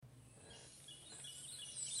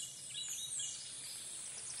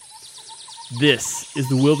This is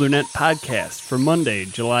the Wildernet Podcast for Monday,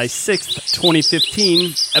 July 6th,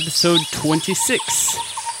 2015, episode 26.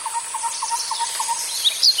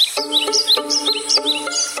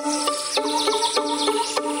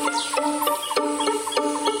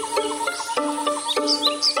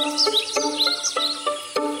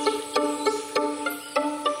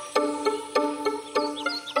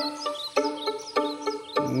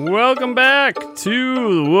 Welcome back to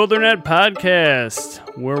the Wildernet Podcast,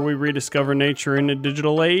 where we rediscover nature in a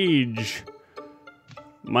digital age.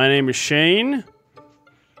 My name is Shane.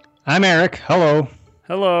 I'm Eric. Hello.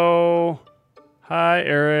 Hello. Hi,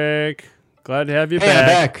 Eric. Glad to have you Hey, back. I'm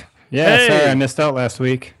back. Yeah, Hey. sorry I missed out last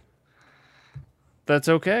week. That's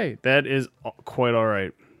okay. That is quite all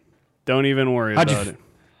right. Don't even worry How'd about you- it.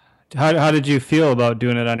 How did you feel about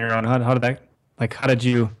doing it on your own? How did that, how did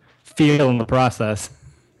you feel in the process?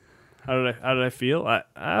 How did I feel?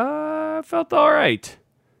 I felt all right.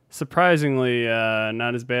 Surprisingly,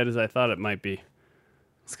 not as bad as I thought it might be.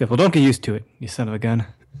 Skip, well, don't get used to it, you son of a gun.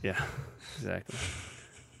 Yeah, exactly.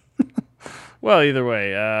 Well, either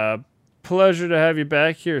way, pleasure to have you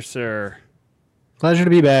back here, sir. Pleasure to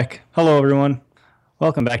be back. Hello, everyone.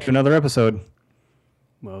 Welcome back to another episode.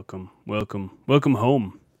 Welcome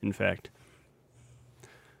home. In fact,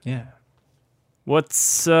 Yeah.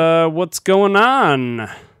 what's going on?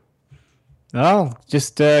 Well,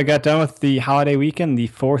 just got done with the holiday weekend, the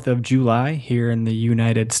 4th of July here in the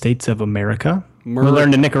United States of America. We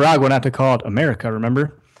learned in Nicaragua not to call it America,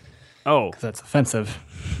 remember? Oh, Because that's offensive.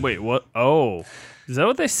 wait, what? Oh, is that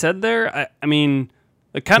what they said there? I mean,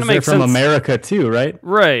 it kind of makes They're from sense. America, too, right?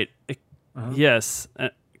 Right. Yes.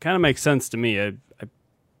 It kind of makes sense to me. I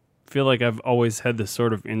feel like I've always had this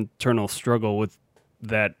sort of internal struggle with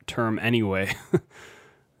that term anyway.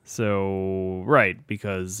 So, right,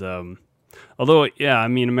 because although, yeah, I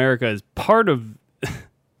mean, America is part of,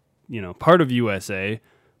 part of USA,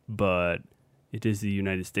 but it is the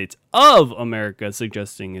United States of America,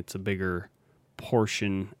 suggesting it's a bigger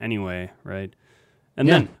portion anyway, right? And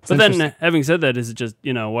Yeah, then, it's but then, interesting. having said that, is it just,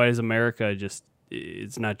 why is America just?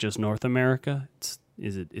 It's not just North America.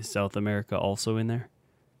 Is South America also in there?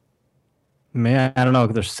 Man, I don't know.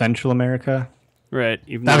 There's Central America. Right.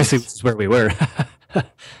 Even though Obviously, it's- this is where we were.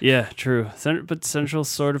 yeah, true. But Central's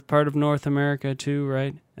sort of part of North America too,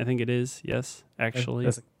 right? I think it is. Yes, actually.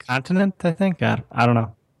 As a continent, I think. I don't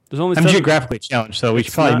know. There's only I'm seven- geographically challenged, so we should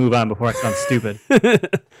It's probably not- move on before I sound stupid.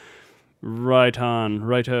 Right on,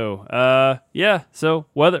 righto. Yeah. So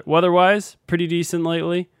weather-wise, pretty decent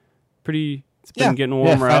lately. It's been getting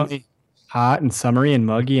warmer out. finally hot and summery and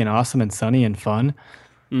muggy and awesome and sunny and fun.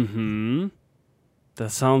 Mm-hmm. That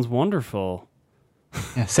sounds wonderful.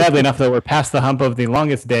 Yeah, sadly enough, though, we're past the hump of the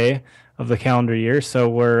longest day of the calendar year, so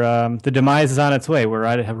the demise is on its way. We're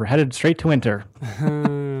headed straight to winter.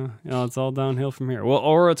 It's all downhill from here. Well,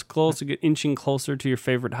 or it's close to inching closer to your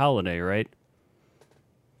favorite holiday, right?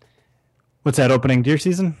 What's that, opening deer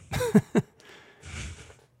season?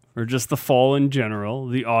 Or just the fall in general,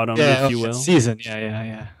 the autumn, if you will. Season.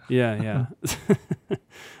 Yeah. Yeah.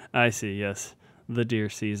 I see. Yes, the deer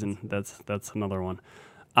season. That's another one.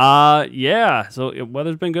 Yeah. So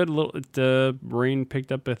weather's been good. Rain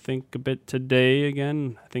picked up, I think, a bit today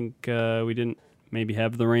again. I think we didn't maybe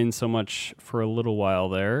have the rain so much for a little while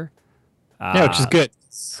there. Yeah, which is good,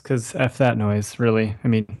 because F that noise, really. I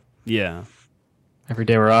mean, Yeah. every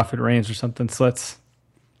day we're off, it rains or something, so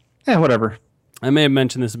whatever. I may have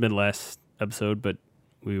mentioned this a bit last episode, but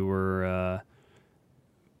we were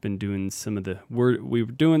doing some of the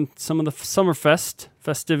Summerfest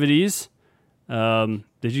festivities. Did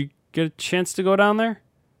you get a chance to go down there?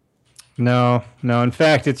 No. In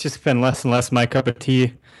fact, it's just been less and less my cup of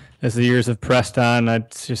tea as the years have pressed on.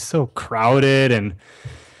 It's just so crowded, and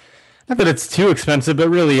not that it's too expensive, but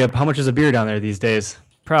really, how much is a beer down there these days?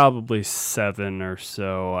 Probably 7 or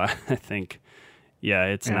so. I think. Yeah,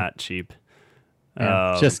 it's not cheap.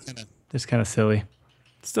 Yeah, just kind of silly.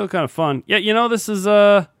 Still kind of fun. Yeah, this is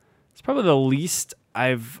it's probably the least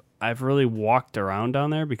I've really walked around down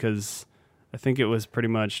there, because I think it was pretty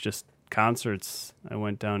much just concerts I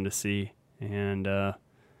went down to see, and so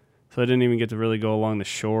I didn't even get to really go along the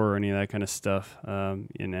shore or any of that kind of stuff, and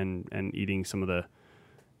eating some of the,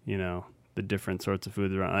 the different sorts of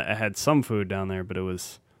foods around. I had some food down there, but it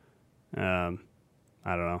was, I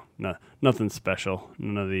don't know, nothing special.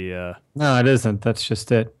 None of the. No, it isn't. That's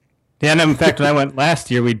just it. Yeah, and in fact, when I went last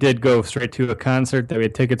year, we did go straight to a concert that we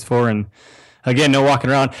had tickets for, and again, no walking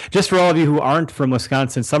around. Just for all of you who aren't from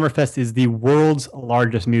Wisconsin, Summerfest is the world's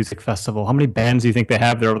largest music festival. How many bands do you think they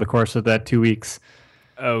have there over the course of that 2 weeks?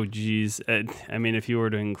 Oh, geez. I mean, if you were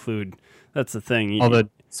to include, that's the thing. All the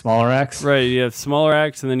Smaller acts. Right, you have smaller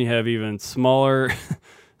acts, and then you have even smaller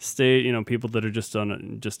state. People that are just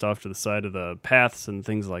off to the side of the paths and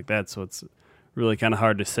things like that. So it's really kind of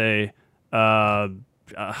hard to say.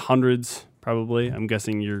 Hundreds, probably. I'm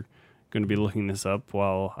guessing you're going to be looking this up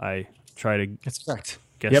while I try to. That's correct.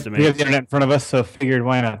 Guesstimate. Yep, we have the internet in front of us, so figured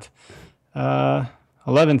why not.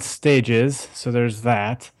 11 stages, so there's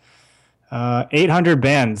that. 800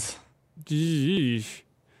 bands. Jeez.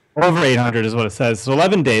 Over 800 is what it says. So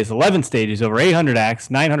 11 days, 11 stages, over 800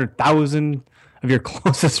 acts, 900,000 of your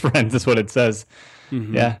closest friends is what it says.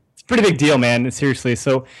 Mm-hmm. Yeah, it's a pretty big deal, man. Seriously.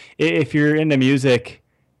 So if you're into music,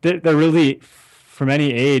 they're really, from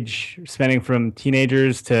any age, spending from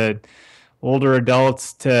teenagers to older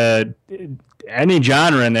adults to any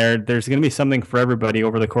genre in there, there's going to be something for everybody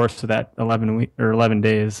over the course of that 11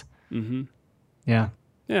 days. Mm-hmm. Yeah.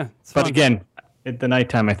 Yeah. But again, at the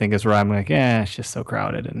nighttime, I think is where I'm like, it's just so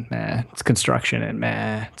crowded and it's construction and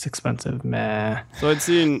it's expensive, So I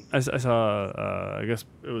saw, I guess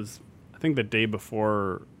it was, I think the day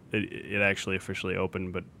before it actually officially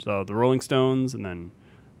opened, but saw the Rolling Stones and then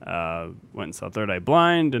went and saw Third Eye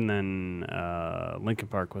Blind, and then Linkin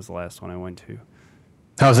Park was the last one I went to.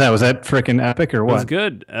 How's that? Was that freaking epic or what? It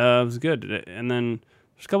was good. And then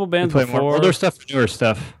there's a couple bands play before. More older stuff, newer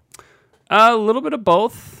stuff. A little bit of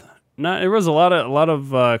both. There was a lot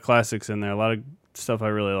of classics in there. A lot of stuff I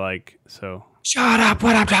really like. So shut up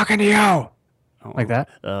when I'm talking to you. Oh, like that.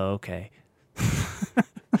 Oh, okay.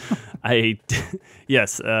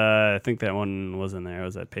 Yes. I think that one was in there.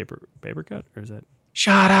 Was that paper cut or is that?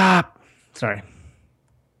 Shut up. Sorry.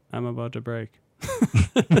 I'm about to break.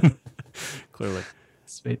 Clearly.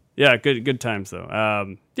 Sweet. Yeah. Good times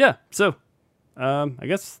though. Yeah. So, I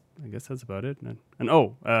guess that's about it.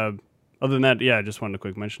 Other than that, I just wanted a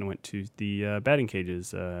quick mention. I went to the batting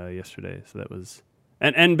cages yesterday, so that was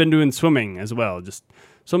and been doing swimming as well. Just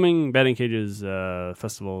swimming, batting cages,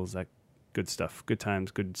 festivals, that good stuff, good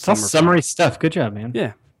times, good summer. It's all summery stuff. Good job, man.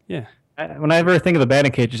 Yeah. Whenever I think of the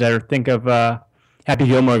batting cages, I think of Happy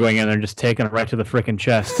Gilmore going in there and just taking it right to the freaking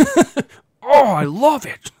chest. Oh, I love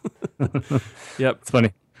it. Yep, it's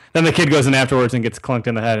funny. Then the kid goes in afterwards and gets clunked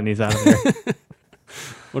in the head, and he's out of there.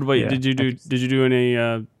 What about you? Did you do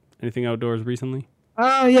anything outdoors recently?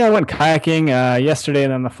 I went kayaking yesterday,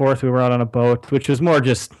 and on the 4th we were out on a boat, which was more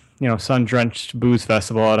just sun-drenched booze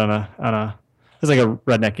festival out on a it's like a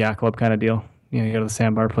redneck yacht club kind of deal. You go to the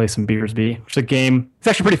sandbar, play some Beersby. It's a game. It's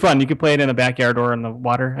actually pretty fun. You can play it in the backyard or in the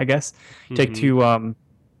water, I guess. You take two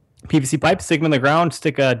PVC pipes, stick them in the ground,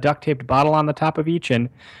 stick a duct-taped bottle on the top of each, and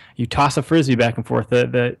you toss a Frisbee back and forth.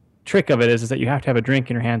 The trick of it is that you have to have a drink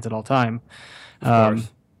in your hands at all time. Of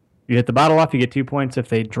course. You hit the bottle off, you get 2 points. If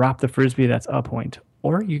they drop the Frisbee, that's a point.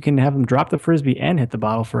 Or you can have them drop the Frisbee and hit the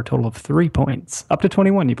bottle for a total of 3 points. Up to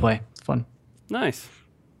 21 you play. It's fun. Nice.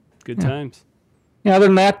 Good times. Yeah, other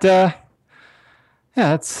than that,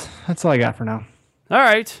 that's all I got for now. All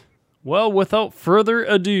right. Well, without further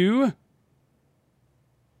ado...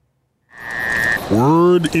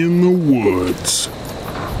 Word in the woods.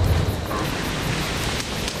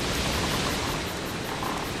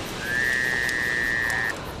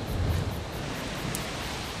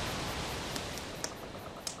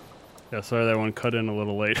 Yeah, sorry that one cut in a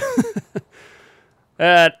little late.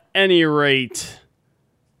 At any rate,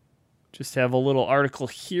 just have a little article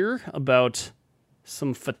here about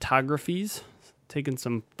some photographies, taking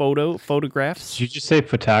some photographs. Did you just say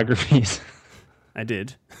photographies? I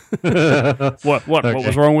did. What? Okay. What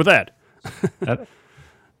was wrong with that?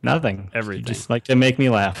 Nothing. Everything. You just like to make me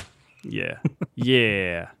laugh. Yeah.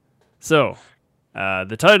 Yeah. So,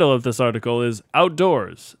 the title of this article is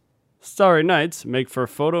Outdoors. Starry Nights Make for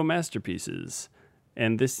Photo Masterpieces.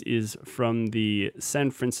 And this is from the San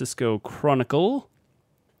Francisco Chronicle.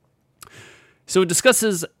 So it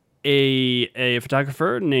discusses a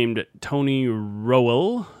photographer named Tony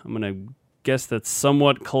Rowell. I'm going to guess that's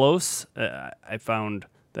somewhat close. I found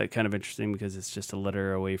that kind of interesting because it's just a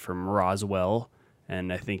letter away from Roswell.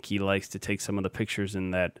 And I think he likes to take some of the pictures in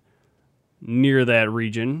that near that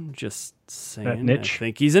region. Just saying. That niche. I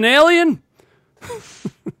think he's an alien.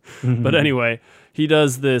 But anyway, he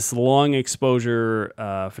does this long exposure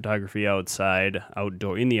photography in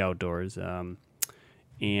the outdoors.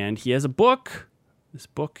 And he has a book. This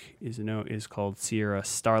book is called Sierra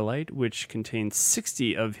Starlight, which contains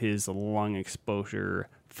 60 of his long exposure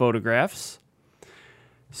photographs.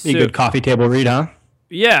 Be a good coffee table read, huh?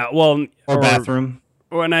 Yeah, well, or bathroom.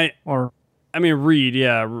 Read.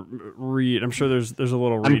 Yeah, read. I'm sure there's a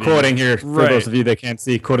little reading. I'm quoting here for those of you that can't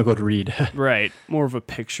see, quote unquote, read. Right, more of a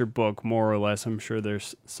picture book, more or less. I'm sure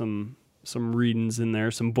there's some readings in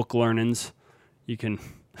there, some book learnings you can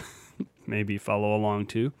maybe follow along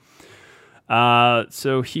too.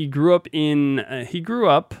 So he grew up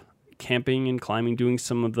camping and climbing, doing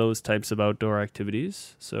some of those types of outdoor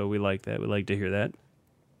activities. So we like that. We like to hear that.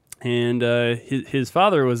 And his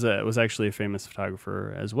father was actually a famous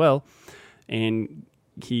photographer as well, and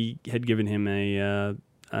he had given him a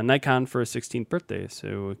Nikon for his 16th birthday.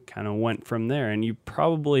 So it kind of went from there. And you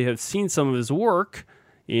probably have seen some of his work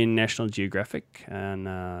in National Geographic and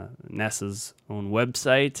NASA's own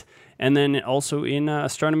website, and then also in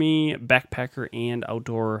Astronomy, Backpacker, and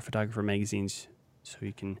Outdoor Photographer magazines. So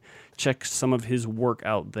you can check some of his work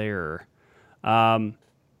out there.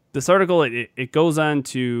 This article, it goes on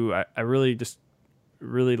to, I really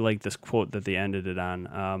like this quote that they ended it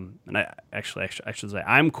on. And I actually say,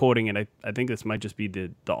 I'm quoting it. I think this might just be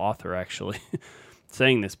the author actually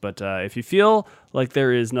saying this, but if you feel like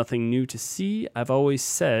there is nothing new to see, I've always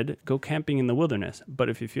said, go camping in the wilderness. But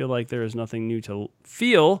if you feel like there is nothing new to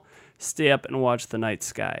feel, stay up and watch the night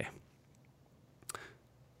sky.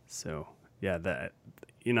 So, yeah, that,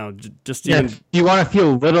 just even... If you want to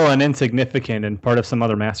feel little and insignificant and part of some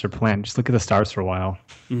other master plan, just look at the stars for a while.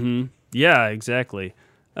 Mm-hmm. Yeah, exactly.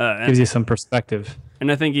 Gives you some perspective. And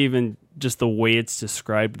I think even just the way it's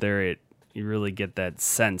described there, you really get that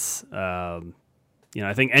sense.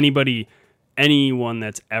 I think anyone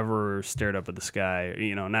that's ever stared up at the sky,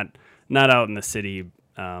 not out in the city,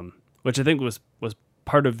 which I think was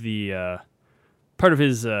part of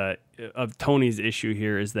his of Tony's issue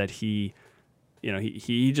here, is that he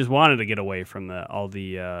just wanted to get away from all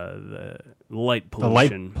the light pollution. The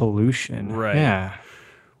light pollution, right? Yeah,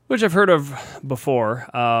 which I've heard of before.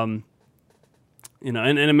 And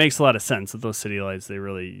it makes a lot of sense that those city lights, they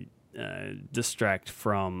really distract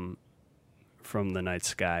from the night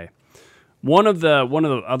sky. One of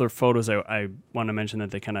the other photos I want to mention that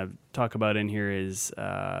they kind of talk about in here is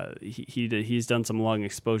he's done some long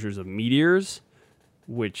exposures of meteors,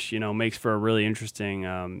 which makes for a really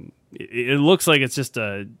interesting. It looks like it's just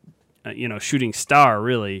a shooting star,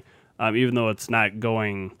 really, even though it's not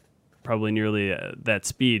going probably nearly that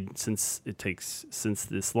speed, since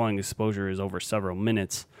this long exposure is over several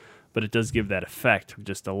minutes, but it does give that effect of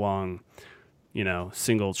just a long,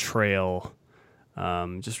 single trail.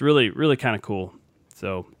 Just really, really kind of cool.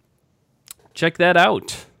 So check that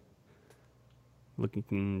out.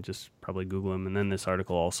 Looking, just probably Google him. And then this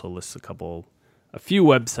article also lists a few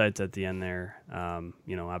websites at the end there.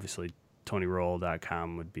 Obviously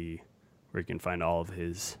TonyRoll.com would be where you can find all of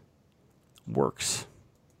his works.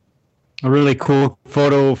 A really cool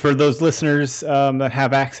photo for those listeners that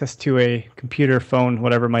have access to a computer, phone,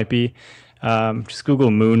 whatever it might be. Just Google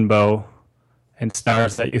Moonbow and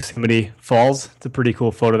stars at Yosemite Falls. It's a pretty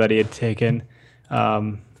cool photo that he had taken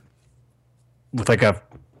with like a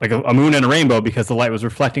moon and a rainbow, because the light was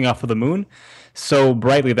reflecting off of the moon so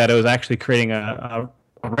brightly that it was actually creating a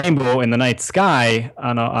rainbow in the night sky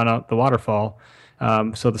on the waterfall.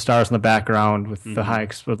 So the stars in the background with with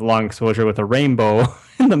the long exposure with a rainbow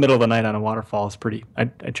in the middle of the night on a waterfall is pretty. I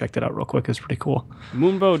checked it out real quick. It's pretty cool.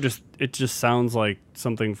 Moonbow just sounds like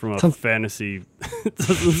something from a fantasy. It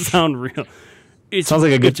doesn't sound real. It sounds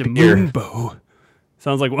like a good beer. Moonbow.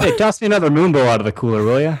 Sounds like what? Hey, toss me another Moonbow out of the cooler,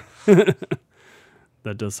 will you?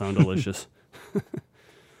 That does sound delicious.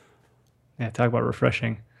 Yeah, talk about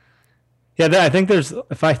refreshing. Yeah, I think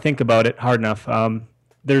if I think about it hard enough,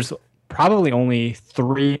 there's probably only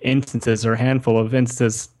 3 instances, or a handful of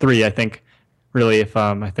instances, 3, I think, really, if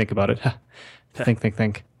I think about it.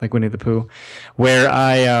 think, like Winnie the Pooh, where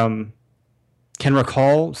I can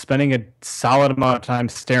recall spending a solid amount of time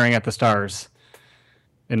staring at the stars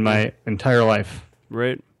in my entire life.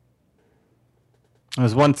 Right. I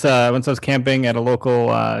was once I was camping at a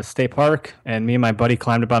local state park, and me and my buddy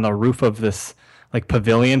climbed up on the roof of this like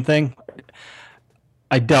pavilion thing.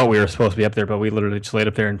 I doubt we were supposed to be up there, but we literally just laid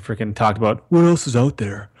up there and freaking talked about what else is out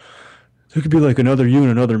there. There could be like another you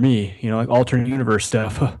and another me, like alternate universe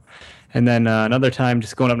stuff. And then another time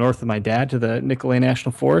just going up north with my dad to the Nicolet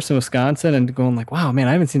National Forest in Wisconsin and going like, wow, man,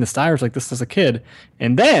 I haven't seen the stars like this as a kid.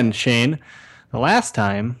 And then, Shane, the last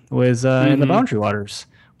time was in the Boundary Waters,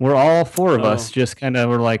 where all 4 of us just kind of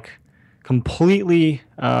were like completely,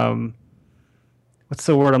 what's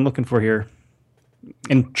the word I'm looking for here?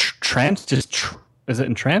 Entranced? Is it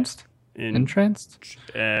entranced? Entranced?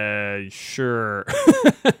 Sure.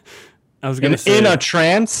 I was going to say... In a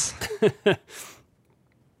trance?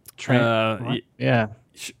 Yeah.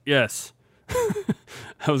 Yes.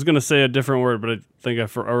 I was going to say a different word, but I think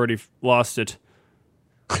I've already lost it.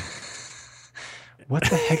 What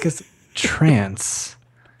the heck is trance?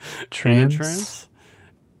 Trance?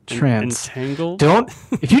 Entangled?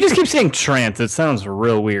 If you just keep saying trance, it sounds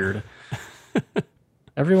real weird.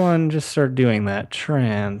 Everyone just start doing that.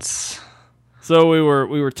 Trance. So we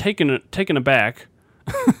were taken aback.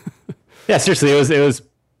 Yeah, seriously,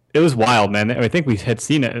 it was wild, man. I think we had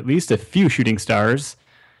seen at least a few shooting stars.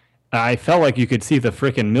 I felt like you could see the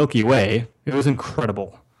freaking Milky Way. It was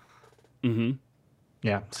incredible. Mm-hmm.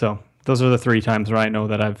 Yeah, so those are the 3 times where I know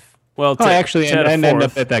that I've. Well, Oh, I actually Chad, a ended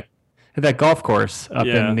up fourth. at that golf course up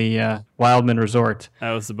Yeah. in the Wildman Resort.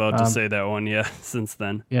 I was about to say that one. Yeah, since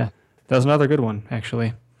then. Yeah, that was another good one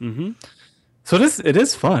actually. Mm-hmm. So it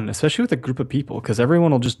is fun, especially with a group of people, because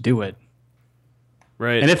everyone will just do it.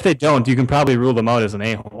 Right. And if they don't, you can probably rule them out as an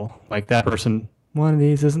a-hole. Like that person, one of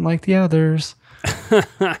these isn't like the others.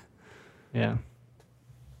 Yeah.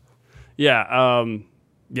 Yeah.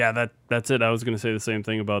 Yeah. That's it. I was gonna say the same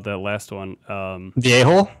thing about that last one. The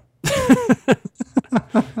a-hole?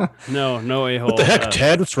 No a hole. What the heck,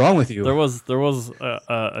 Ted? What's wrong with you? There was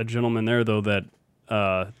a gentleman there though that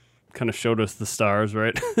kind of showed us the stars,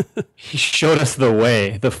 right? He showed us the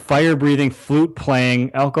way. The fire-breathing,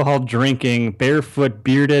 flute-playing, alcohol-drinking, barefoot,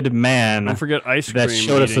 bearded man Don't forget ice cream that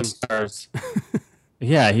showed us eating. the stars.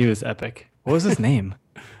 Yeah, he was epic. What was his name?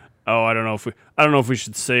 Oh, I don't know if we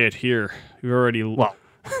should say it here. We've already Well,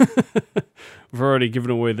 given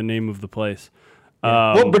away the name of the place.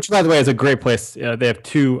 which, by the way, is a great place. They have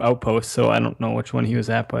 2 outposts, so I don't know which one he was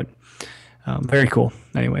at, but very cool.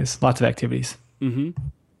 Anyways, lots of activities.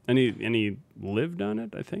 And he lived on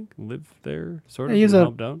it, I think. Lived there, sort of. Yeah, he's and a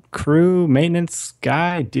helped out. crew maintenance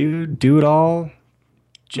guy, dude, do it all,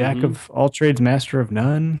 jack of all trades, master of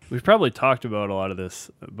none. We've probably talked about a lot of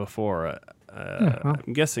this before. Well.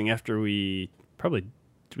 I'm guessing after did we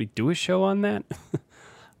do a show on that?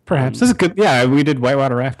 Perhaps this is good. Yeah, we did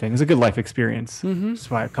whitewater rafting. It's a good life experience.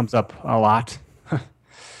 That's why it comes up a lot.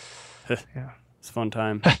 Yeah, It's a fun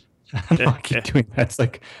time. I keep doing that. It's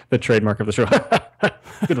like the trademark of the show.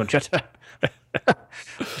 Good one, Chet.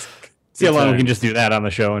 See how long we can just do that on the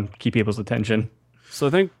show and keep people's attention. So I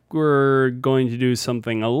think we're going to do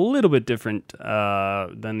something a little bit different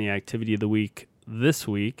than the activity of the week this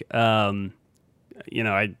week. There's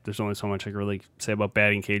only so much I can really say about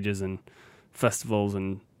batting cages and festivals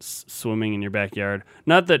and swimming in your backyard.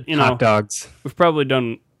 Not that Hot dogs. we've probably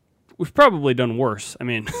done worse. I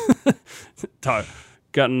mean,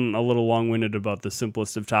 gotten a little long-winded about the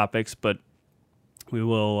simplest of topics, but we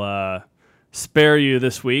will spare you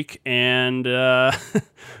this week, and we're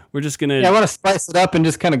just gonna. Yeah, I want to spice it up and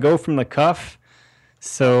just kind of go from the cuff.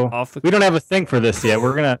 So Off the we don't have a thing for this yet.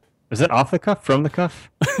 We're gonna. Is it off the cuff? From the cuff?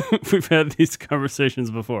 We've had these conversations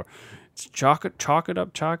before. It's chalk it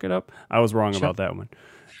up. I was wrong about that one.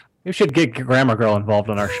 We should get Grammar Girl involved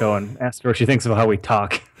on our show and ask her what she thinks of how we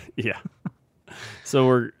talk. Yeah. So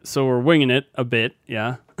we're winging it a bit.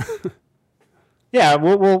 Yeah. Yeah,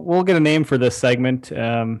 we'll get a name for this segment.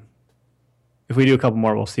 If we do a couple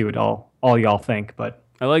more, we'll see what all y'all think. But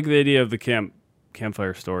I like the idea of the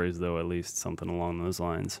campfire stories, though. At least something along those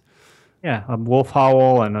lines. yeah, a wolf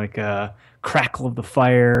howl and like a crackle of the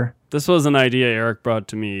fire. This was an idea Eric brought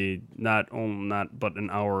to me not but an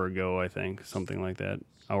hour ago, I think, something like that,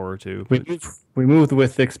 hour or two. We moved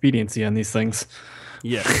with expediency on these things.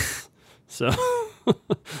 Yes. So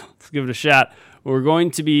let's give it a shot. We're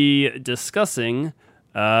going to be discussing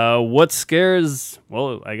what scares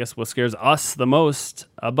us the most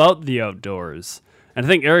about the outdoors. And I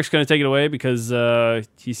think Eric's going to take it away because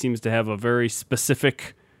he seems to have a very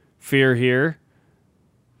specific fear here.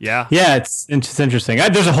 Yeah. Yeah, it's interesting.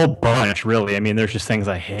 There's a whole bunch, really. I mean, there's just things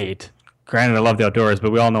I hate. Granted, I love the outdoors,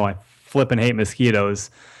 but we all know I flip and hate mosquitoes.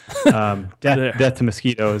 Death to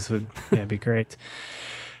mosquitoes would be great.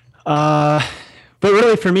 But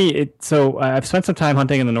really, for me, I've spent some time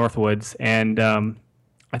hunting in the Northwoods, and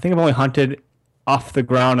I think I've only hunted off the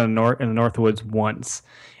ground in the Northwoods once.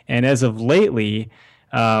 And as of lately,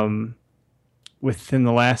 within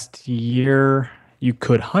the last year, you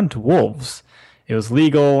could hunt wolves. It was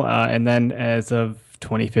legal, and then as of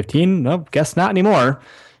 2015, no, guess not anymore.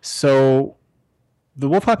 So the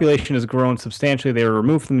wolf population has grown substantially. They were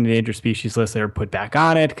removed from the endangered species list. They were put back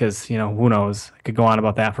on it because, who knows? I could go on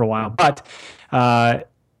about that for a while. But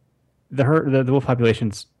the wolf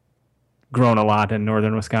population's grown a lot in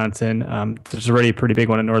northern Wisconsin. There's already a pretty big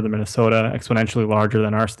one in northern Minnesota, exponentially larger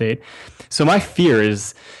than our state. So my fear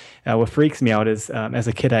is, what freaks me out is, as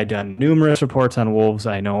a kid, I'd done numerous reports on wolves.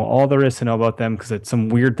 I know all there is to know about them because it's some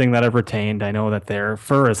weird thing that I've retained. I know that their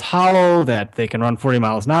fur is hollow, that they can run 40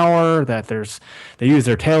 miles an hour, that they use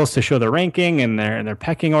their tails to show their ranking and their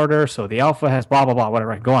pecking order. So the alpha has blah, blah, blah,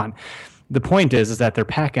 whatever. Go on. The point is that they're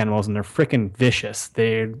pack animals and they're freaking vicious.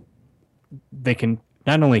 They can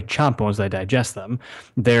not only chomp bones, they digest them.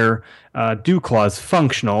 Their dew claws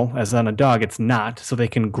functional, as on a dog, it's not, so they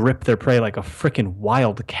can grip their prey like a freaking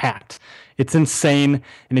wild cat. It's insane.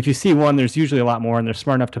 And if you see one, there's usually a lot more, and they're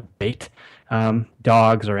smart enough to bait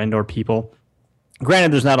dogs or indoor people.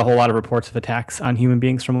 Granted, there's not a whole lot of reports of attacks on human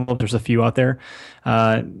beings from wolves. There's a few out there.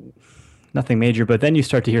 Nothing major, but then you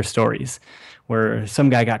start to hear stories where some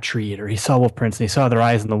guy got treed, or he saw wolf prints and he saw their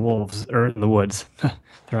eyes in the wolves or in the woods.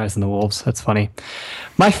 Their eyes in the wolves. That's funny.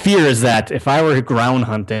 My fear is that if I were ground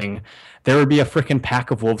hunting, there would be a freaking pack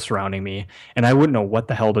of wolves surrounding me, and I wouldn't know what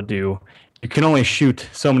the hell to do. You can only shoot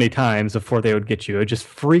so many times before they would get you. It would just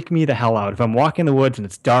freak me the hell out. If I'm walking in the woods and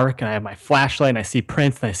it's dark and I have my flashlight and I see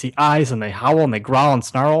prints and I see eyes and they howl and they growl and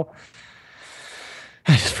snarl,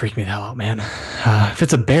 it just freak me the hell out, man. If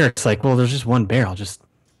it's a bear, it's like, well, there's just one bear. I'll just,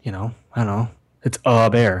 I don't know. It's a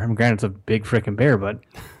bear. I mean, granted, it's a big freaking bear, but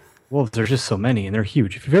wolves, there's just so many and they're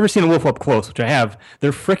huge. If you've ever seen a wolf up close, which I have,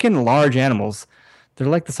 they're freaking large animals. They're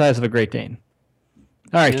like the size of a Great Dane.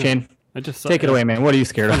 All right, Shane. Take it away, man. What are you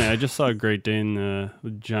scared of? I just saw a Great Dane, a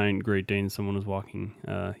giant Great Dane. Someone was walking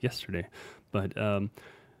yesterday, but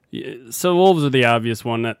so wolves are the obvious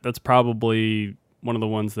one. That's probably one of the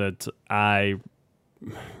ones that I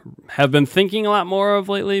have been thinking a lot more of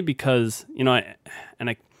lately because I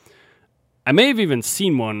may have even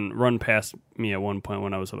seen one run past me at one point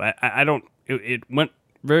when I was up. I don't. It went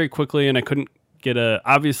very quickly, and I couldn't get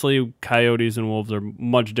obviously, coyotes and wolves are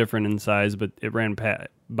much different in size, but it ran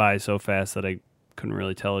by so fast that I couldn't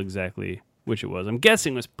really tell exactly which it was. I'm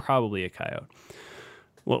guessing it was probably a coyote.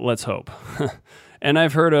 Well, let's hope. And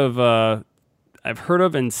I've heard of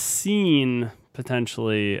and seen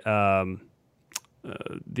potentially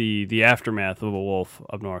the aftermath of a wolf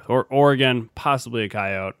up north, or again possibly a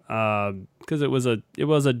coyote, because it was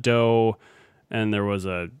a doe, and there was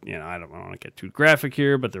I don't want to get too graphic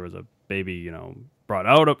here, but there was a baby brought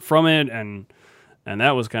out from it, and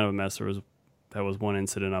that was kind of a mess. That was one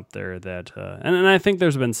incident up there that and I think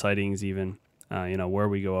there's been sightings even where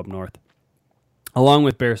we go up north, along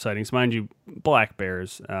with bear sightings, mind you. Black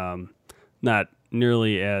bears, not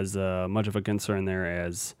nearly as much of a concern there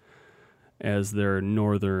as their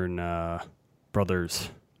northern brothers,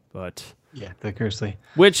 but yeah, the grizzly.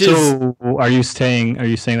 Are you saying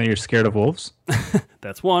that you're scared of wolves?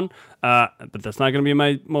 That's one, but that's not going to be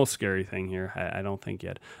my most scary thing here. I don't think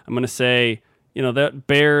yet. I'm going to say, that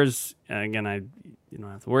bears. Again, I don't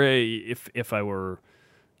have to worry. If I were,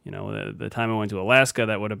 the time I went to Alaska,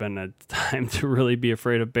 that would have been a time to really be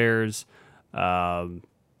afraid of bears.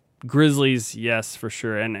 Grizzlies, yes, for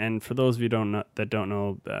sure. And for those of you that don't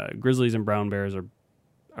know, grizzlies and brown bears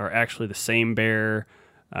are actually the same bear.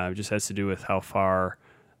 It just has to do with how far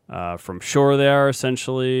from shore they are,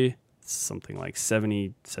 essentially. It's something like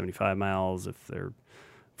 70, 75 miles if they're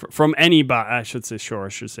from any I should say shore. I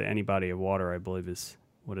should say any body of water, I believe is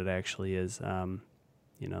what it actually is. Then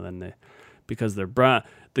because they're brown,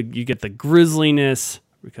 you get the grizzliness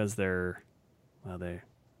because I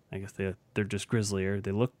guess they're just grislier.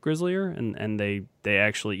 They look grislier, and they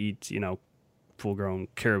actually eat, full-grown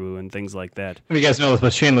caribou and things like that. You guys know this,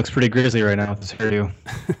 but Shane looks pretty grizzly right now with his hairdo.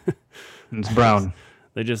 And it's brown.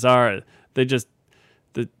 They just are.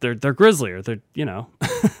 They're grislier. They're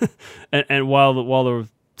and while the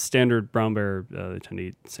standard brown bear they tend to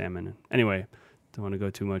eat salmon. Anyway, don't want to go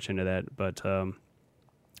too much into that, but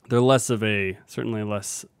they're certainly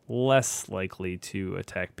less likely to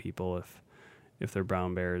attack people if they're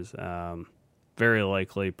brown bears. Very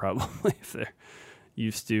likely, probably, if they're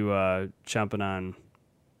used to chomping on,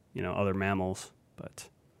 other mammals.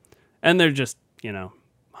 And they're just,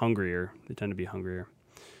 hungrier. They tend to be hungrier.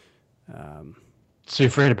 So you're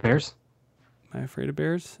afraid of bears? Am I afraid of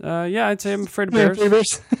bears? Yeah, I'd say I'm afraid of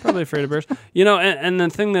bears. Probably afraid of bears. And the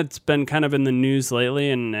thing that's been kind of in the news lately,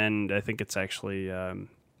 and I think it's actually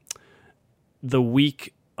the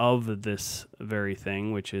week of this very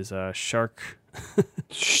thing, which is Shark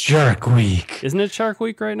Week. Isn't it Shark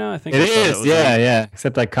Week right now? I think it is. Yeah.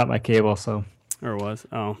 Except I cut my cable, so. Or it was.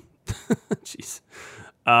 Oh, jeez.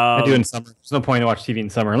 I do in summer. There's no point to watch TV in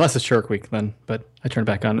summer unless it's Shark Week then. But I turn it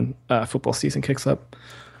back on and football season kicks up.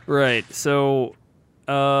 Right. So,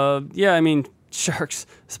 I mean, sharks,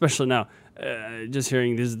 especially now. Just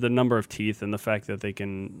hearing this, the number of teeth and the fact that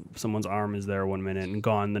someone's arm is there 1 minute and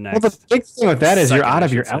gone the next. Well, the big thing with that is you're out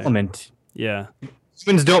of your element. Yeah.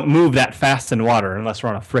 Humans don't move that fast in water unless we're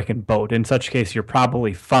on a freaking boat. In such case, you're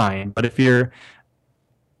probably fine. But if you're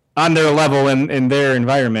on their level in their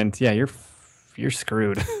environment, yeah, you're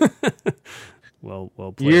screwed. well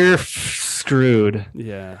played. You're screwed.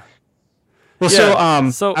 Yeah. Well, yeah,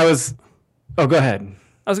 so I was. Oh, go ahead.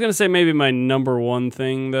 I was gonna say maybe my number one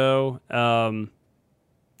thing though,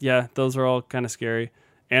 yeah, those are all kind of scary.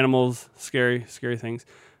 Animals, scary things.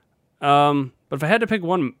 But if I had to pick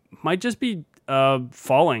one, might just be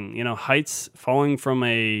falling. Heights, falling from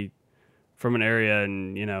an area,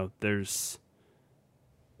 and there's.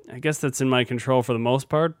 I guess that's in my control for the most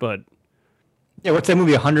part, but. Yeah, what's that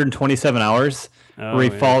movie, 127 Hours, where he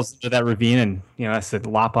falls into that ravine and has to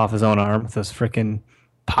lop off his own arm with this freaking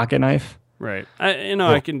pocket knife. Right.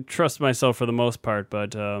 I can trust myself for the most part,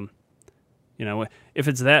 but if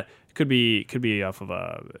it's that, it could be off of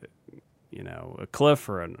a cliff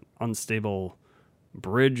or an unstable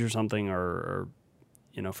bridge or something, or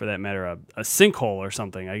for that matter, a sinkhole or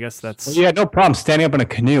something. I guess that's. Well, you had no problem standing up in a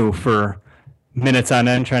canoe for minutes on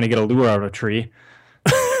end trying to get a lure out of a tree.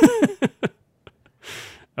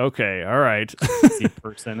 Okay, all right.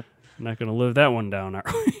 Person. I'm not going to live that one down, are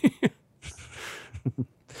we?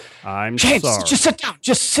 I'm James, sorry. just sit down.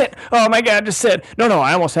 Just sit. Oh, my God, just sit. No,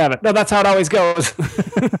 I almost have it. No, that's how it always goes.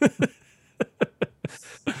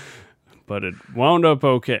 But it wound up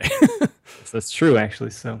okay. That's true,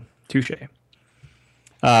 actually, so touche.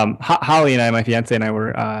 Holly and I, my fiance and I,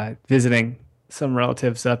 were visiting some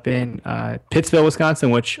relatives up in Pittsville, Wisconsin,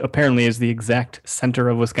 which apparently is the exact center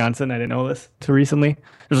of Wisconsin. I didn't know this till recently.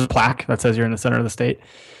 There's a plaque that says you're in the center of the state.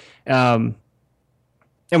 And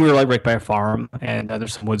we were right by a farm, and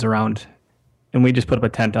there's some woods around. And we just put up a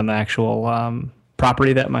tent on the actual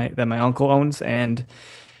property that my uncle owns. And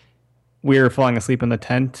we were falling asleep in the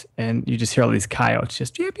tent, and you just hear all these coyotes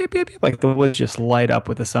just yip, yip, yip, yip. Like the woods just light up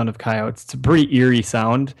with the sound of coyotes. It's a pretty eerie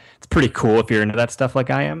sound. It's pretty cool if you're into that stuff like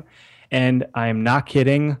I am. And I'm not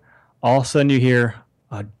kidding. All of a sudden you hear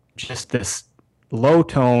just this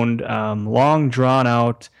low-toned, long,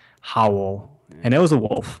 drawn-out howl. And it was a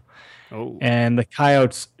wolf. Oh. And the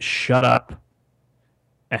coyotes shut up.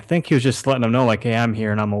 I think he was just letting them know, like, hey, I'm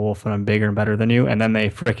here and I'm a wolf and I'm bigger and better than you. And then they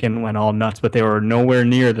freaking went all nuts, but they were nowhere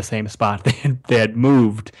near the same spot. They had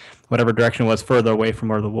moved whatever direction was further away from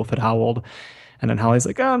where the wolf had howled. And then Holly's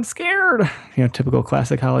like, oh, I'm scared. Typical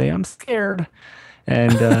classic Holly, I'm scared.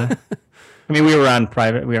 And we were on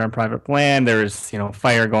private land. There's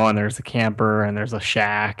fire going. There's a camper and there's a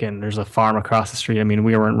shack and there's a farm across the street.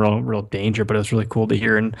 We were in real danger, but it was really cool to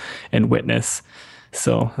hear and witness.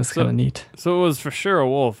 So that's kind of neat. So it was for sure a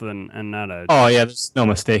wolf and not a. Oh yeah, there's no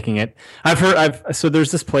mistaking it. So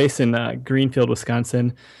there's this place in Greenfield,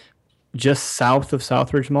 Wisconsin, just south of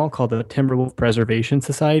Southridge Mall called the Timberwolf Preservation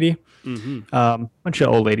Society. Mm-hmm. Bunch of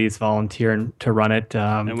old ladies volunteering to run it.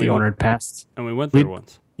 The owner had passed. And we went there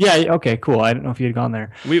once. Yeah. Okay. Cool. I didn't know if you had gone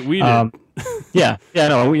there. We did. Yeah.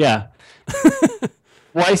 Yeah.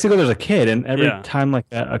 Well, I used to go there as a kid, and every time like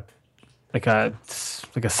a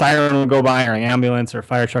siren would go by, or an ambulance, or a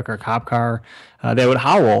fire truck, or a cop car, they would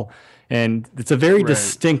howl, and it's a very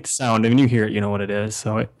distinct sound. And when you hear it, you know what it is.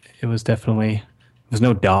 So it was definitely. There's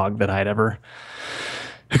no dog that I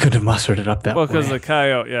couldn't have mustered it up that way. Well, because the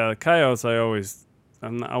coyotes,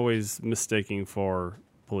 I'm always mistaking for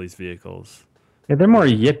police vehicles. Yeah, they're more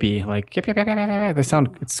yippy, like yip, yip, yip, yip, yip. They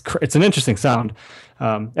sound. It's an interesting sound.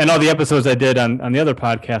 And all the episodes I did on the other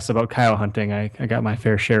podcasts about coyote hunting, I got my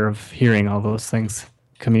fair share of hearing all those things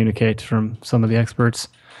communicate from some of the experts,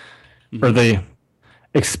 or the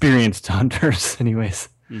experienced hunters, anyways.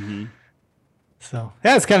 Mm-hmm. So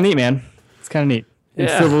yeah, it's kind of neat, man. It's kind of neat. It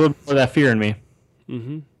instilled a little bit of that fear in me.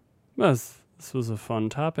 Mm-hmm. Well, this was a fun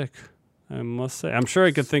topic, I must say. I'm sure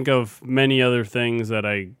I could think of many other things that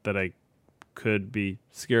I could be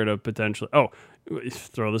scared of potentially. Oh,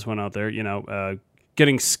 throw this one out there.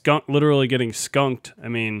 Getting skunked, literally getting skunked.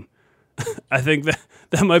 I think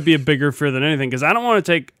that might be a bigger fear than anything, because I don't want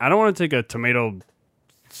to take a tomato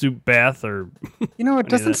soup bath or. It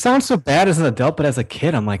doesn't sound so bad as an adult, but as a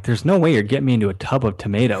kid, I'm like, there's no way you're getting me into a tub of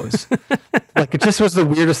tomatoes. Like, it just was the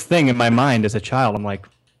weirdest thing in my mind as a child. I'm like,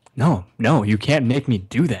 no, you can't make me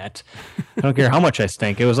do that. I don't care how much I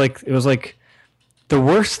stink. It was like the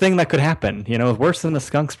worst thing that could happen. Worse than the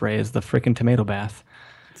skunk spray is the freaking tomato bath.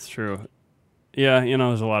 It's true. Yeah,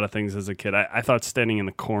 there's a lot of things as a kid. I thought standing in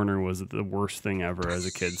the corner was the worst thing ever as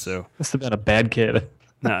a kid. So must have been a bad kid.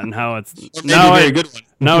 Now it's now I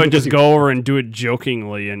just go over and do it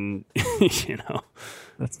jokingly, and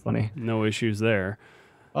that's funny. No issues there.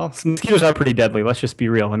 Well, mosquitoes are pretty deadly. Let's just be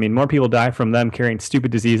real. More people die from them carrying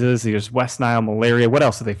stupid diseases. There's West Nile malaria. What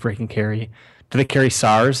else do they freaking carry? Do they carry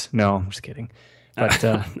SARS? No, I'm just kidding. But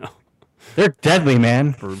no. They're deadly,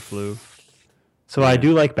 man. Bird flu. So I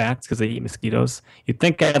do like bats because they eat mosquitoes. You'd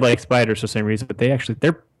think I'd like spiders for the same reason, but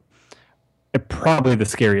they're probably the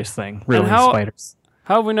scariest thing. Really, spiders.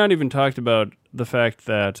 How have we not even talked about the fact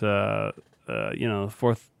that the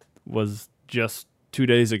 4th was just 2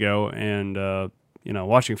 days ago, and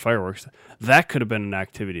watching fireworks. That could have been an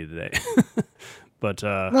activity today. But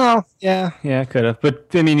No, yeah, could have. But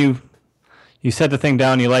I mean, you set the thing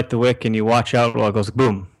down, you light the wick, and you watch out while it goes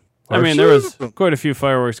boom. I mean, there was quite a few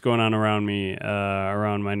fireworks going on around me,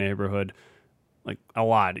 around my neighborhood, like a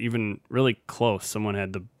lot, even really close. Someone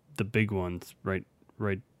had the big ones right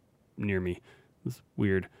near me. It was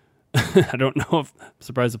weird. I don't know if I'm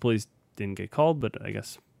surprised the police didn't get called, but I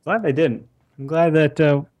guess Glad they didn't. I'm glad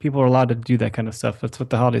that people are allowed to do that kind of stuff. That's what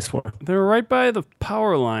the holiday's for. they're right by the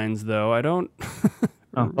power lines, though. I don't. Oh,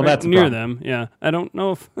 well, right that's a near problem. them. Yeah, I don't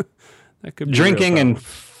know if that could be a real Drinking problem. and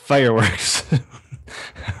fireworks.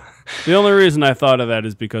 The only reason I thought of that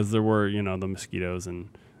is because there were, the mosquitoes and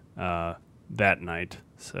that night.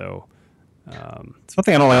 So, It's one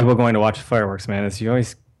thing I don't like about going to watch fireworks, man, is you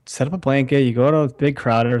always set up a blanket, you go to a big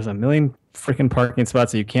crowd, there's a million freaking parking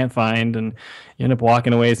spots that you can't find, and you end up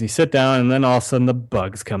walking away, and you sit down, and then all of a sudden the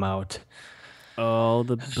bugs come out. all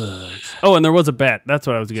the bugs. Oh, and there was a bat. That's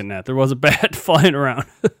what I was getting at. There was a bat flying around.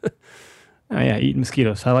 Oh, yeah, eating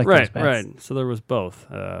mosquitoes. I like those Right, bats. right. So there was both.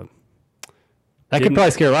 That Didn't- could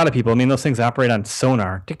probably scare a lot of people. I mean, those things operate on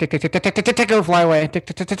sonar. Tick, tick, tick, tick, tick, tick, tick, tick, go fly away. Tick,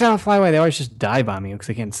 tick, tick, tick, tick, fly away. They always just dive on me because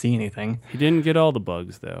they can't see anything. He didn't get all the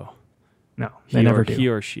bugs, though. No, they never do. He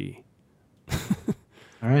or she.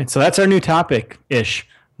 All right, so that's our new topic-ish.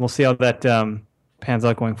 We'll see how that pans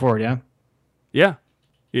out going forward, yeah? Yeah.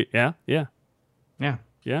 Yeah. Yeah. Yeah.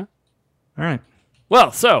 Yeah. All right.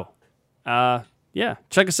 Well, so, yeah,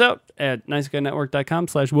 check us out at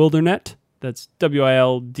niceguynetwork.com/wildernet. That's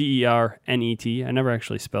WILDERNET. I never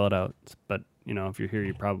actually spell it out, but, if you're here,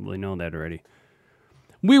 you probably know that already.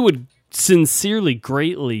 We would sincerely,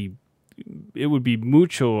 greatly, it would be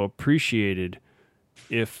mucho appreciated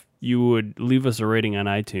if you would leave us a rating on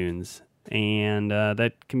iTunes. And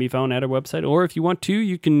that can be found at our website. Or if you want to,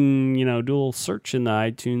 you can, do a little search in the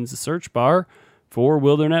iTunes search bar for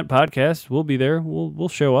Wildernet Podcast. We'll be there. We'll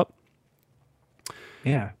show up.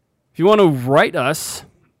 Yeah. If you want to write us,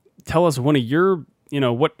 tell us one of your,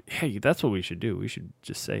 hey, that's what we should do. We should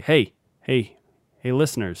just say, hey,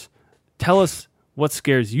 listeners, tell us what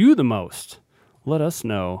scares you the most. Let us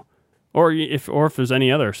know. Or if there's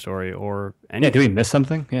any other story or any. Yeah, do we miss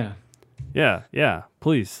something? Yeah. Yeah.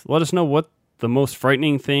 Please let us know what the most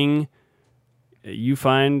frightening thing you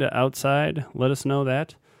find outside. Let us know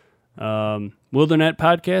that.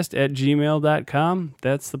 wildernetpodcast@gmail.com.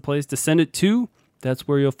 That's the place to send it to. That's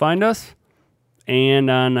where you'll find us. And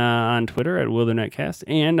on Twitter at WildernetCast.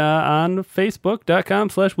 And on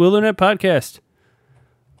Facebook.com/WildernetPodcast.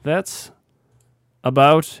 That's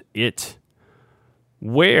about it.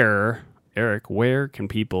 Eric, where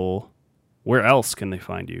else can they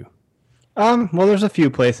find you? Well, there's a few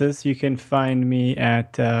places. You can find me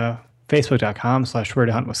at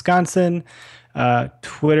Facebook.com/WhereToHuntWisconsin,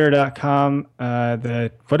 Twitter.com. What do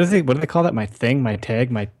they call that? My thing, my tag,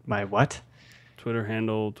 my what? Twitter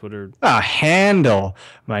handle, Handle.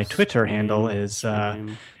 My Twitter handle is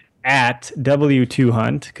name, at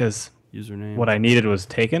W2Hunt because username. what I needed was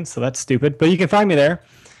taken, so that's stupid. But you can find me there.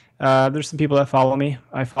 There's some people that follow me.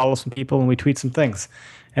 I follow some people, and we tweet some things.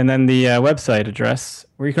 And then the website address,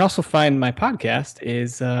 where you can also find my podcast,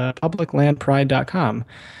 is publiclandpride.com.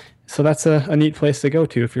 So that's a neat place to go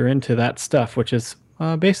to if you're into that stuff, which is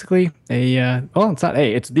basically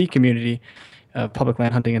it's the community of public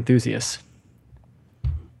land hunting enthusiasts.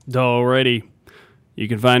 Alrighty. You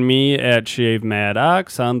can find me at Shave Mad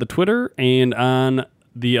Ox on the Twitter and on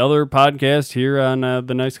the other podcast here on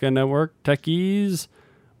the Nice Guy Network, Techies,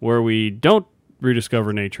 where we don't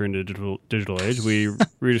rediscover nature in the digital age. We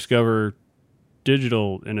rediscover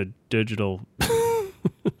digital in a digital.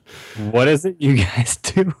 What is it you guys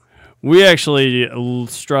do? We actually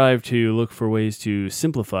strive to look for ways to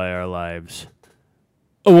simplify our lives,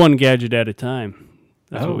 one gadget at a time.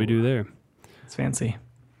 That's what we do there. It's fancy.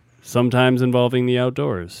 Sometimes involving the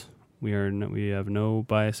outdoors. We have no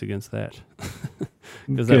bias against that,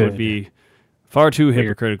 because that would be far too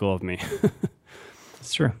hypocritical of me.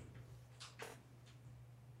 It's true.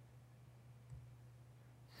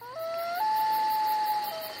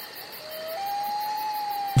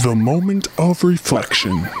 The moment of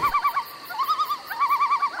reflection.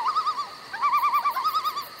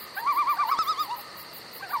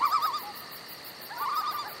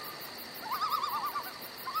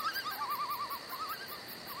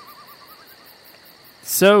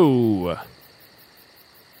 So,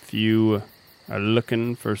 if you are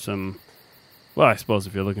looking for I suppose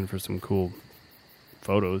if you're looking for some cool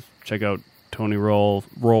photos, check out Tony Rolls.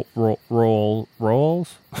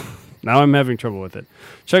 Now I'm having trouble with it.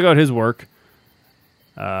 Check out his work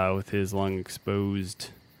with his long exposed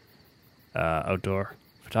outdoor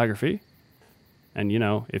photography. And,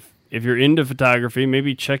 if you're into photography,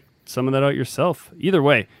 maybe check some of that out yourself. Either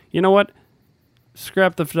way, you know what?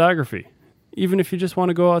 Scrap the photography. Even if you just want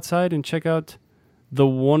to go outside and check out the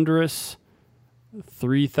wondrous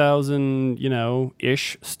 3,000,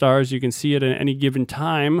 ish stars you can see at any given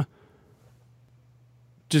time,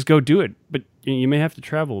 just go do it. But you may have to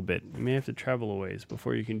travel a bit. You may have to travel a ways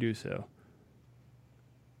before you can do so.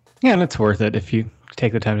 Yeah, and it's worth it if you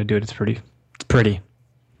take the time to do it. It's pretty.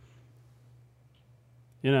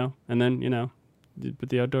 And then, but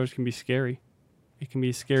the outdoors can be scary. It can be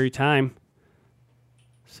a scary time.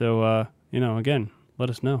 So, again, let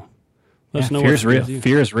us know. Let us know. Fear is real.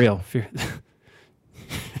 Fear is real. Fear.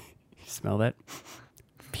 You smell that?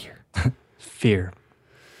 Fear. Fear.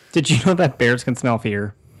 Did you know that bears can smell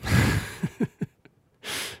fear?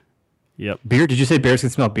 Yep. Beer? Did you say bears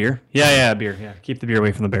can smell beer? Yeah, beer. Yeah, keep the beer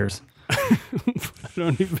away from the bears. I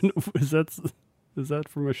don't even know. Is that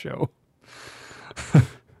from a show?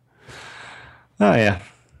 Oh, yeah.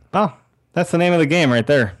 Well, that's the name of the game right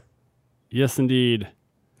there. Yes, indeed.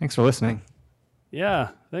 Thanks for listening. Yeah,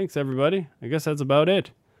 thanks, everybody. I guess that's about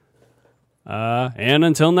it. And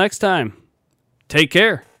until next time, take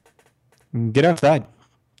care. Get outside.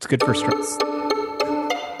 It's good for stress.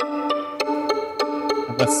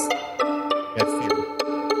 Unless you have fear.